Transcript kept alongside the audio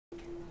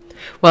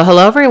Well,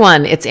 hello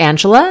everyone. It's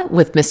Angela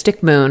with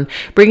Mystic Moon,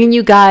 bringing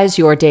you guys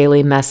your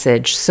daily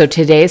message. So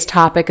today's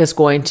topic is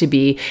going to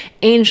be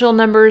angel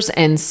numbers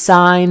and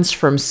signs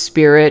from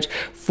spirit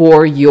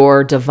for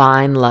your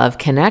divine love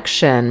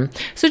connection.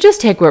 So just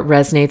take what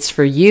resonates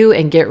for you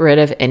and get rid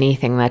of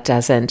anything that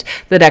doesn't.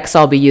 The decks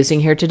I'll be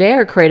using here today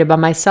are created by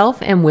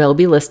myself and will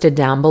be listed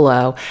down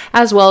below,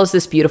 as well as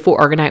this beautiful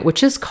Orgonite,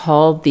 which is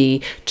called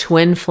the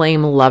Twin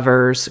Flame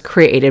Lovers,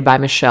 created by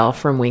Michele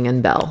from Wing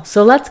and Bell.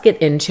 So let's get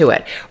into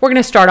it. We're going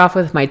to start off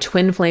with my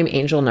Twin Flame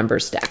Angel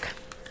Numbers deck.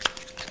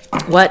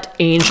 What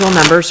angel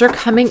numbers are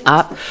coming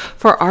up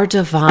for our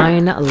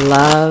divine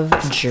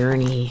love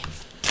journey?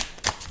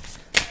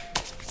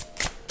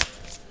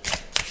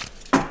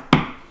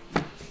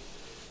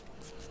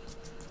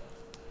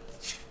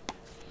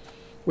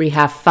 We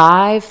have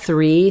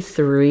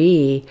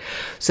 533.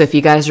 So if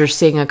you guys are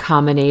seeing a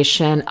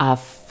combination of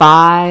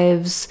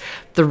 5s,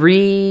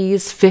 3s,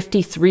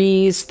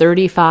 53s,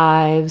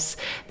 35s,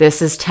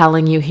 this is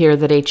telling you here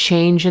that a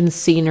change in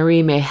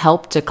scenery may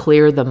help to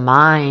clear the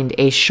mind.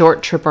 A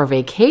short trip or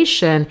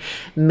vacation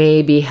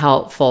may be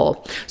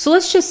helpful. So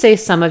let's just say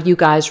some of you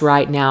guys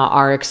right now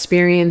are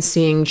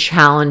experiencing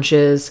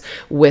challenges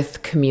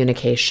with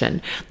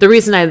communication. The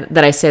reason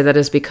that I say that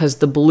is because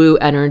the blue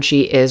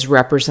energy is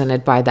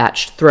represented by that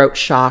throat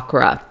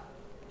chakra.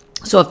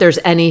 So if there's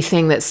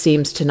anything that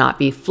seems to not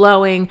be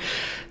flowing,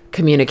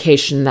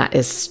 communication that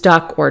is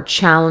stuck or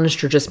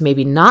challenged or just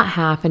maybe not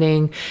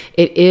happening,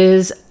 it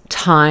is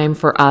time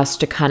for us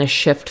to kind of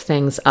shift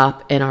things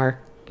up in our,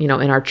 in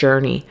our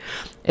journey.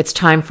 It's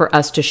time for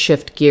us to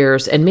shift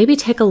gears and maybe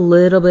take a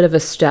little bit of a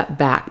step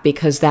back,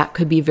 because that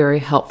could be very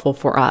helpful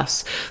for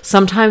us.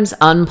 Sometimes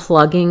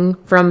unplugging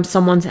from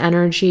someone's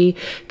energy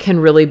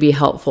can really be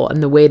helpful.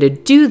 And the way to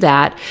do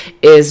that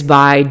is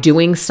by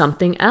doing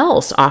something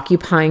else,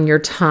 occupying your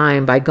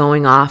time by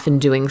going off and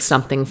doing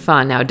something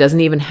fun. Now, it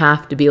doesn't even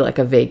have to be like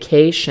a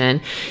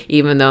vacation,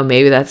 even though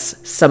maybe that's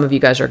some of you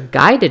guys are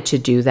guided to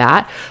do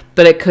that.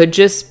 But it could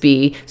just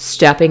be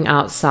stepping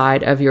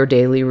outside of your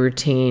daily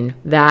routine.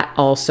 That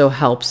also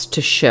helps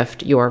to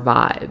shift your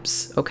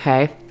vibes,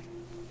 okay?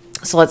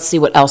 So let's see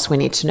what else we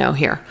need to know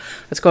here.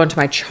 Let's go into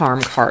my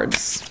charm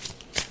cards.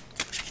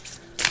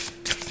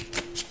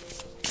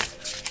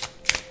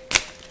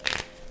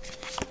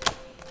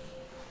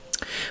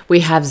 We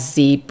have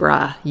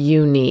zebra,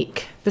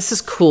 unique. This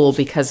is cool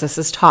because this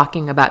is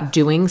talking about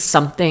doing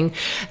something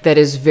that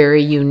is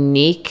very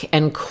unique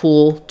and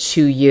cool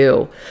to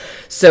you.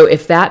 So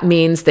if that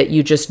means that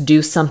you just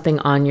do something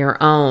on your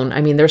own,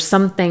 I mean, there's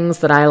some things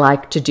that I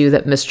like to do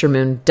that Mr.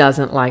 Moon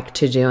doesn't like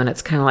to do. And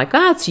it's kind of like,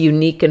 it's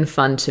unique and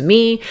fun to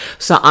me.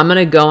 So I'm going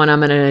to go and I'm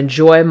going to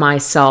enjoy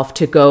myself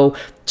to go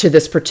to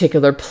this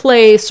particular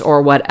place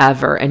or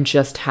whatever and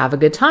just have a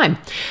good time.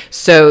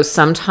 So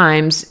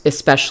sometimes,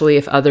 especially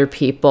if other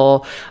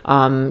people,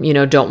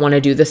 don't want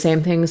to do the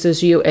same things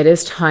as you, it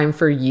is time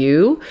for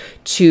you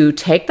to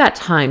take that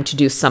time to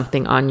do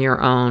something on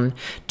your own.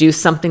 Do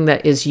something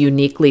that is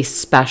uniquely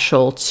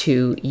special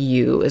to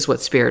you, is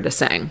what Spirit is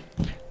saying.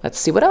 Let's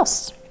see what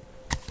else.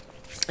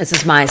 This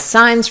is my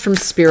Signs from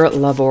Spirit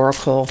Love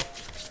Oracle.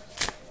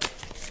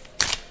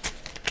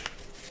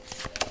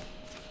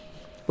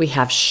 We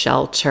have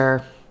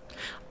shelter,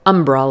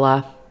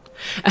 umbrella.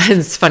 And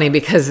it's funny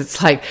because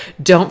it's like,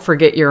 don't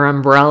forget your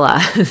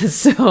umbrella.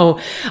 So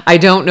I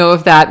don't know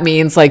if that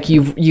means like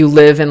you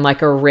live in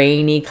like a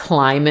rainy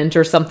climate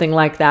or something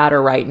like that,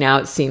 or right now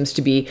it seems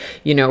to be,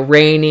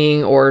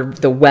 raining, or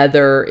the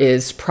weather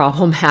is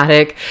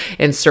problematic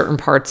in certain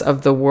parts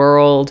of the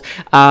world.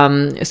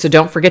 So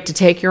don't forget to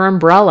take your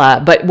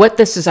umbrella. But what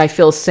this is, I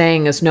feel,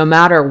 saying is no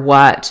matter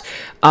what,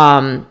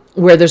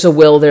 where there's a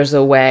will, there's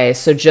a way.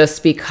 So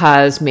just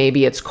because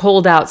maybe it's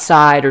cold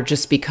outside, or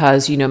just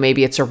because,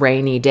 maybe it's a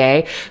rainy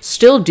day,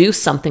 still do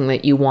something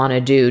that you want to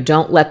do.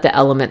 Don't let the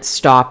elements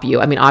stop you.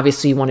 I mean,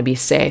 obviously you want to be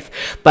safe,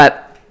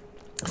 but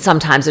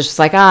sometimes it's just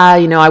like,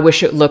 I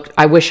wish it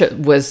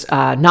was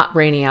not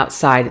raining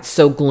outside. It's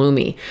so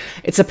gloomy.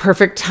 It's a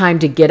perfect time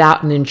to get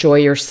out and enjoy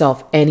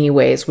yourself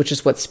anyways, which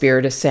is what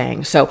Spirit is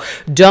saying. So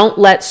don't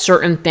let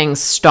certain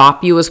things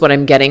stop you, is what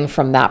I'm getting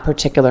from that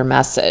particular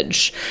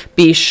message.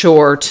 Be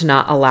sure to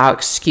not allow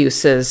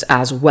excuses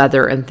as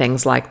weather and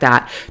things like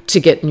that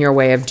to get in your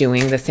way of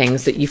doing the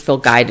things that you feel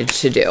guided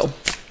to do.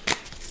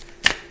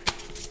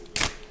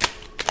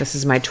 This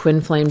is my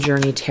Twin Flame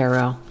Journey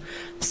Tarot.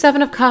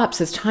 Seven of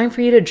Cups. It's time for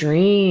you to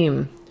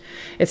dream.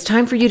 It's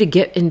time for you to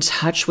get in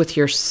touch with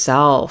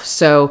yourself.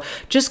 So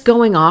just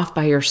going off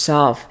by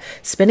yourself,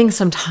 spending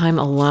some time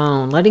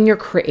alone, letting your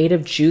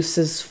creative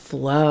juices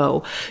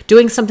flow,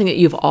 doing something that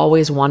you've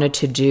always wanted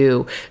to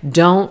do.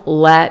 Don't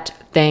let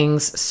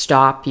things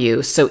stop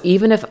you. So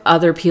even if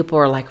other people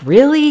are like,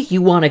 really?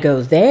 You want to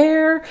go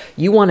there?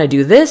 You want to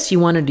do this? You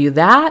want to do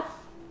that?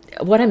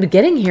 What I'm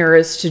getting here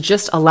is to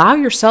just allow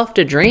yourself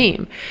to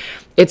dream.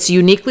 It's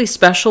uniquely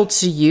special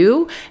to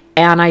you.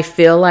 And I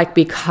feel like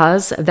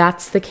because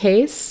that's the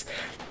case,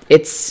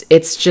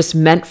 it's just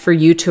meant for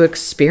you to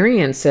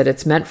experience it.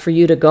 It's meant for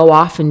you to go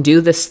off and do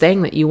this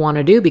thing that you want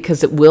to do,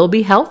 because it will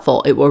be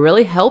helpful. It will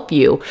really help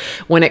you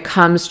when it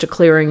comes to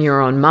clearing your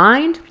own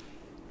mind,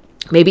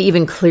 maybe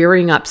even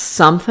clearing up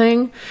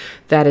something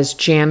that is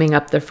jamming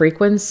up the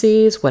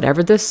frequencies.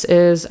 Whatever this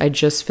is, I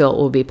just feel it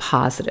will be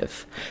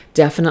positive,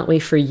 definitely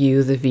for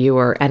you, the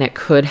viewer, and it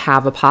could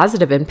have a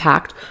positive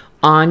impact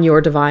on your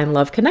divine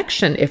love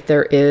connection if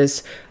there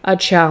is a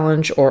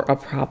challenge or a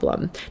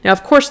problem. Now,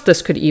 of course,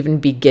 this could even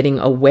be getting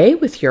away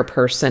with your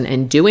person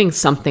and doing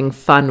something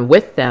fun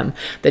with them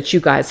that you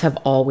guys have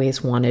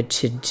always wanted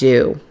to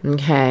do,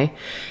 okay?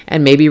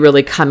 And maybe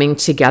really coming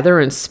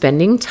together and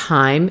spending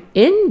time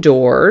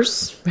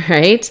indoors,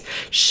 right?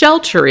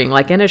 Sheltering,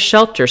 like in a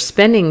shelter,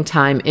 spending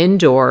time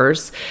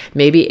indoors,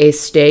 maybe a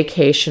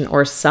staycation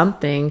or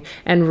something,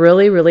 and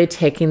really, really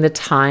taking the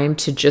time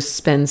to just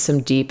spend some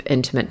deep,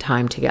 intimate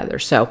time together.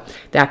 So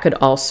that could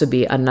also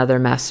be another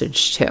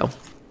message too. All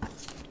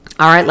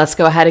right, let's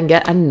go ahead and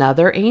get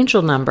another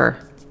angel number.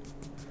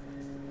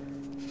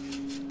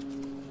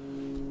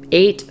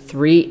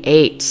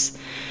 838.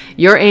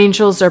 Your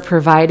angels are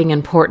providing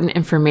important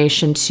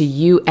information to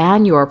you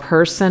and your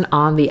person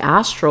on the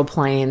astral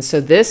plane. So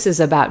this is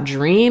about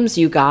dreams,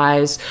 you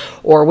guys,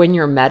 or when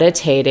you're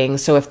meditating.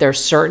 So if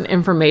there's certain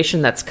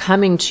information that's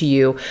coming to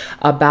you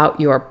about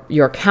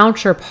your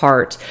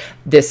counterpart,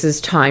 this is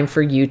time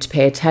for you to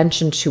pay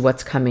attention to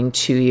what's coming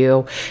to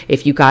you.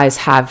 If you guys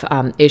have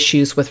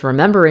issues with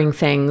remembering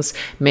things,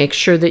 make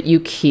sure that you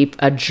keep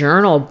a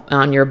journal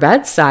on your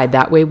bedside.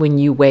 That way, when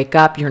you wake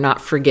up, you're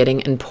not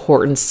forgetting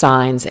important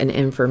signs and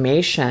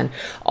information.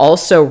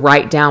 Also,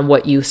 write down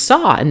what you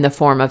saw in the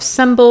form of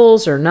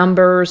symbols or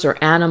numbers or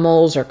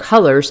animals or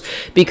colors,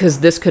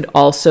 because this could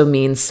also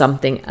mean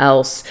something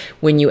else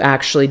when you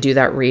actually do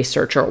that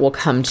research, or it will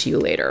come to you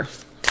later.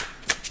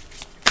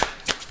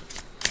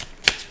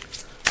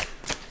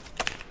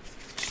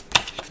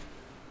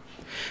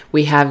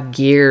 We have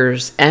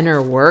gears,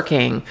 inner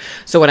working.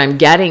 So what I'm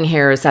getting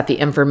here is that the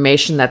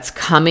information that's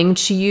coming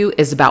to you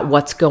is about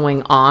what's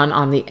going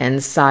on the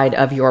inside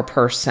of your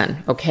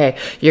person, okay?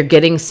 You're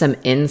getting some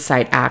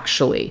insight,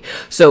 actually.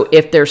 So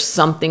if there's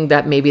something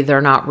that maybe they're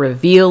not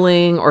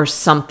revealing, or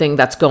something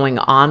that's going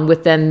on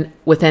within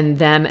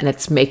them and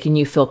it's making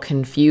you feel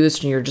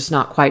confused and you're just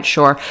not quite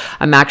sure,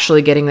 I'm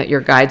actually getting that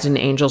your guides and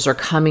angels are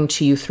coming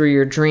to you through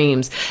your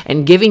dreams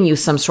and giving you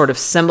some sort of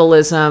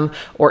symbolism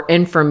or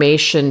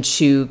information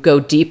to go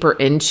deeper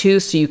into,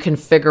 so you can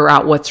figure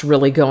out what's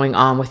really going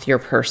on with your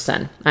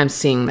person. I'm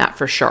seeing that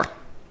for sure.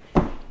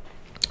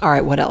 All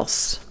right, what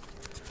else?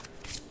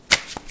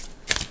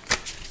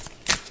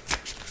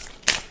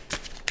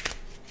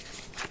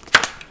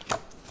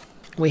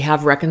 We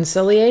have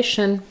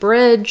reconciliation,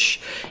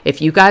 bridge.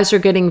 If you guys are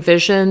getting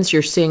visions,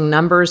 you're seeing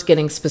numbers,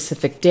 getting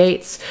specific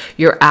dates,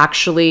 you're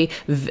actually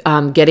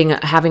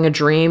having a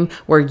dream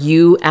where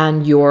you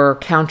and your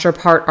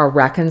counterpart are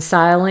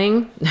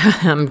reconciling.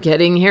 I'm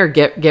getting here,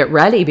 get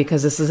ready,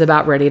 because this is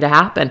about ready to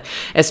happen,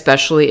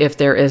 especially if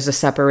there is a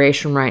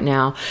separation right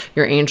now.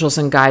 Your angels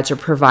and guides are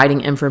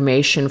providing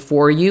information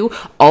for you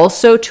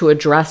also to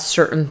address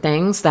certain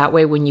things. That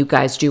way, when you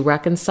guys do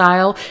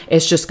reconcile,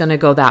 it's just going to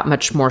go that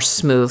much more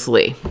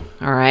smoothly.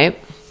 All right.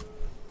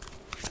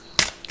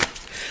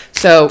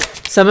 So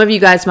some of you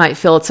guys might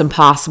feel it's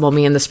impossible.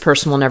 Me and this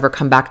person will never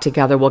come back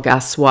together. Well,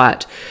 guess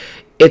what?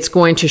 It's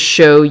going to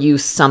show you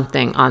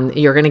something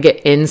you're going to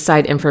get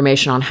inside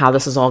information on how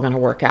this is all going to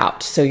work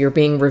out. So you're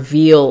being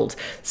revealed.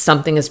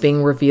 Something is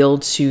being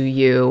revealed to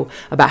you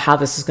about how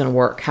this is going to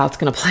work, how it's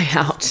going to play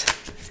out.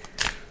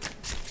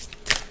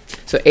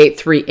 So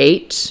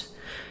 838,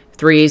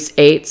 3s,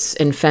 8s,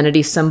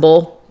 infinity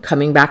symbol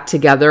coming back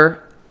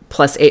together.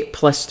 Plus 8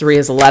 plus 3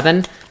 is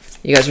 11.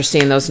 You guys are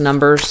seeing those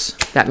numbers.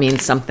 That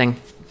means something.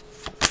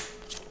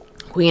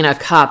 Queen of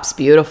Cups,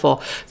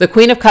 beautiful. The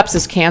Queen of Cups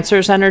is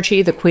Cancer's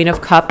energy. The Queen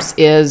of Cups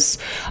is,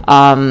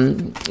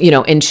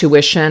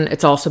 intuition.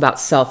 It's also about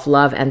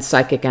self-love and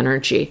psychic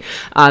energy.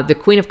 The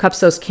Queen of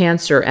Cups is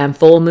Cancer, and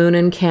full moon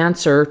in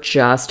Cancer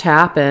just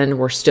happened.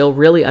 We're still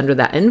really under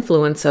that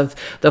influence of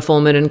the full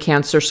moon in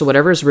Cancer. So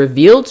whatever is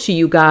revealed to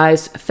you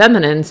guys,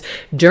 feminines,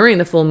 during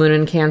the full moon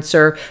in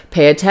Cancer,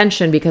 pay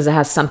attention, because it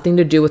has something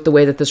to do with the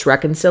way that this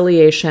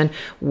reconciliation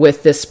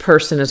with this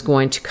person is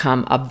going to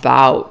come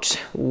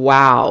about.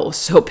 Wow.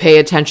 So pay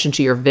attention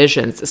to your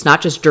visions. It's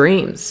not just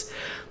dreams.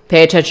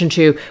 Pay attention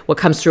to what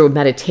comes through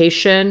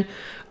meditation,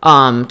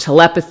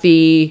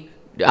 telepathy,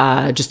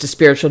 just a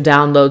spiritual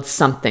download,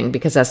 something,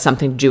 because that's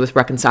something to do with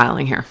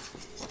reconciling here.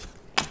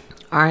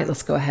 All right,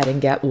 let's go ahead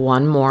and get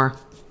one more.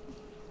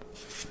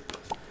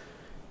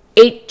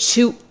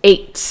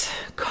 828.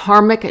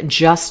 Karmic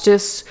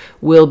justice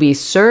will be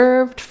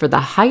served for the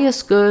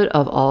highest good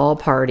of all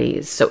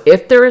parties. So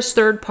if there is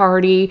third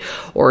party,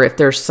 or if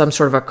there's some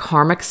sort of a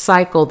karmic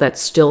cycle that's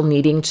still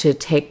needing to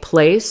take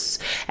place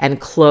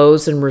and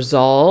close and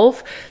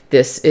resolve,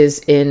 this is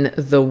in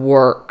the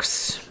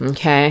works.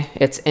 Okay,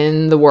 it's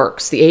in the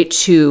works. The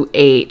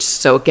 828.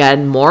 So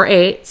again, more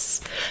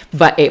 8s,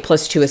 but 8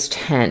 plus 2 is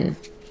 10.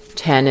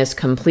 10 is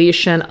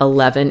completion.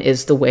 11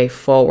 is the way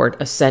forward,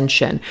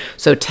 ascension.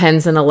 So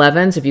 10s and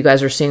 11s, if you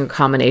guys are seeing a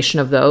combination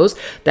of those,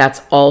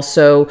 that's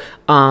also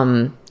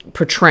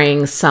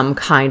portraying some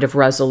kind of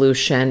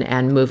resolution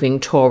and moving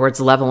towards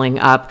leveling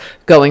up,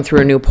 going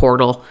through a new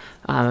portal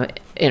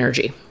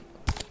energy.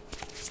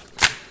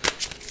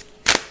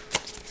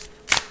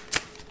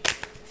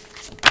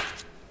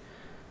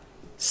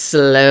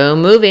 Slow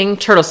moving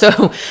turtle. So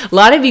a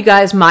lot of you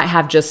guys might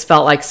have just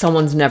felt like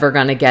someone's never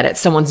going to get it.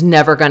 Someone's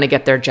never going to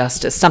get their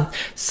justice.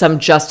 Some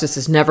justice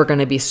is never going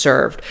to be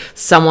served.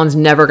 Someone's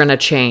never going to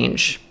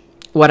change.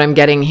 What I'm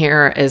getting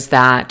here is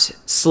that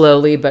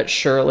slowly but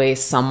surely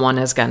someone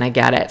is going to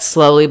get it.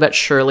 Slowly but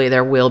surely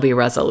there will be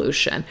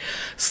resolution.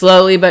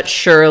 Slowly but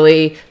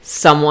surely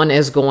someone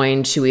is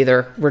going to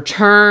either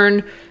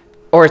return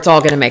or it's all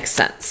going to make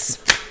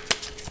sense.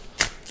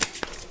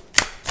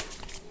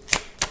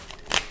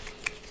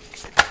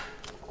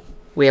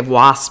 We have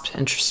wasp.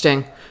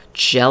 Interesting.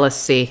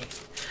 Jealousy.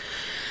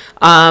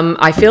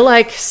 I feel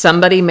like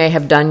somebody may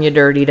have done you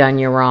dirty, done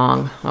you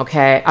wrong.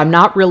 Okay. I'm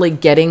not really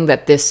getting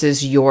that this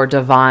is your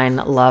divine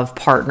love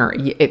partner.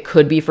 It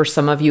could be for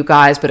some of you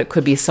guys, but it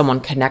could be someone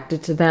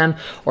connected to them,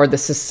 or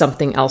this is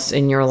something else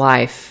in your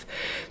life.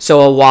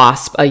 So a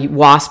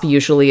wasp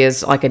usually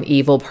is like an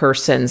evil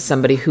person,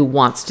 somebody who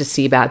wants to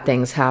see bad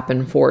things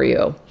happen for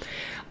you.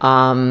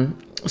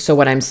 So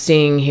what I'm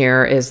seeing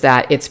here is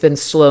that it's been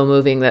slow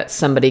moving, that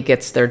somebody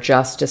gets their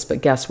justice,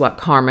 but guess what?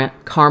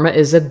 Karma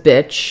is a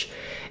bitch,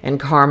 and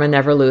karma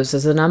never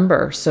loses a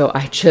number. So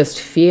I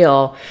just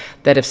feel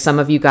that if some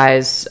of you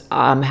guys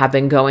have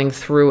been going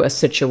through a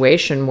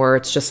situation where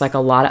it's just like a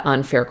lot of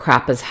unfair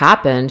crap has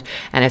happened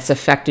and it's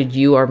affected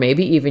you or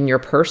maybe even your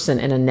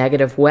person in a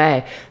negative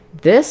way,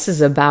 this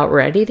is about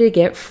ready to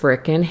get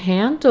frickin'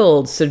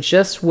 handled. So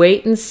just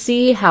wait and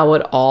see how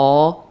it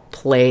all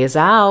plays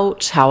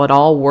out, how it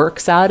all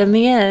works out in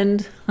the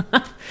end.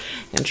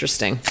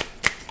 Interesting.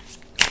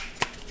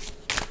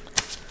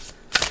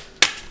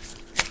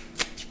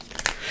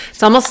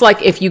 It's almost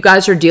like if you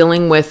guys are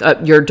dealing with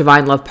your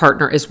divine love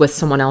partner is with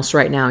someone else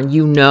right now, and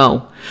you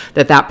know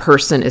that that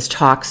person is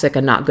toxic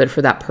and not good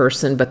for that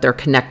person, but they're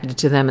connected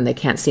to them and they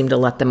can't seem to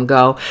let them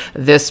go.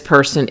 This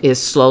person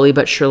is slowly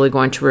but surely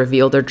going to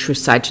reveal their true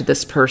side to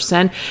this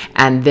person,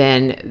 and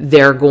then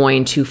they're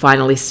going to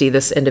finally see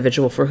this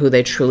individual for who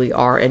they truly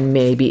are and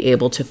may be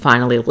able to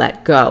finally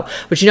let go.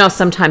 But you know,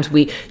 sometimes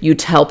you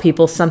tell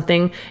people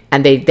something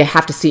and they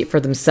have to see it for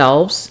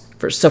themselves.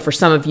 So for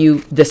some of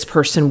you, this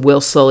person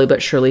will slowly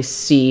but surely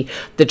see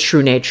the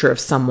true nature of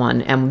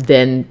someone. And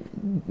then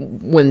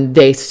when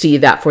they see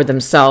that for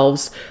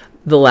themselves,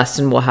 the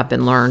lesson will have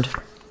been learned.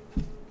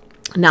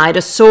 Knight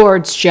of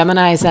Swords,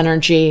 Gemini's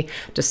energy,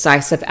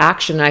 decisive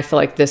action. I feel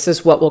like this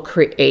is what will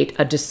create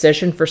a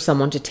decision for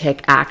someone to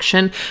take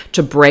action,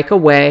 to break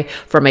away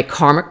from a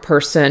karmic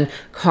person,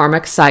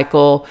 karmic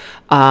cycle,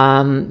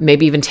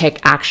 maybe even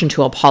take action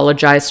to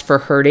apologize for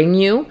hurting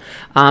you.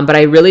 But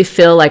I really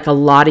feel like a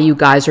lot of you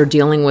guys are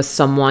dealing with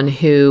someone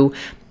who's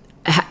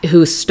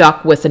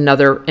stuck with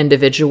another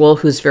individual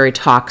who's very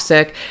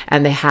toxic,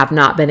 and they have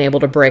not been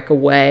able to break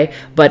away,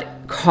 but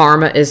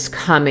karma is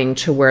coming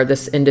to where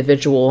this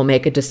individual will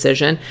make a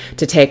decision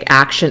to take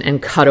action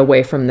and cut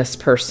away from this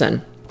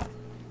person.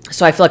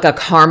 So I feel like a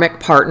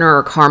karmic partner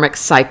or karmic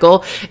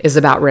cycle is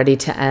about ready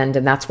to end.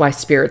 And that's why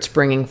Spirit's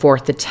bringing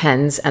forth the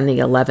 10s and the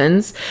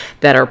 11s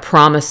that are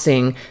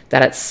promising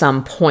that at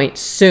some point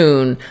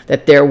soon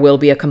that there will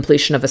be a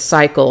completion of a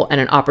cycle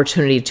and an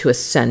opportunity to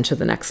ascend to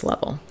the next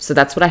level. So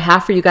that's what I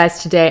have for you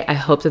guys today. I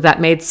hope that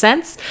that made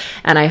sense.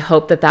 And I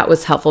hope that that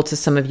was helpful to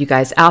some of you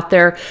guys out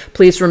there.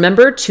 Please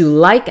remember to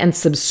like and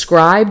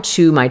subscribe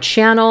to my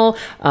channel.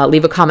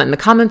 Leave a comment in the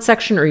comment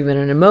section or even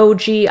an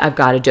emoji. I've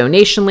got a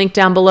donation link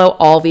down below.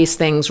 All these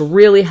things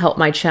really help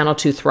my channel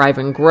to thrive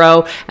and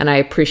grow, and I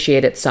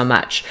appreciate it so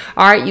much.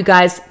 All right, you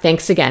guys,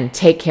 thanks again.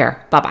 Take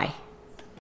care. Bye-bye.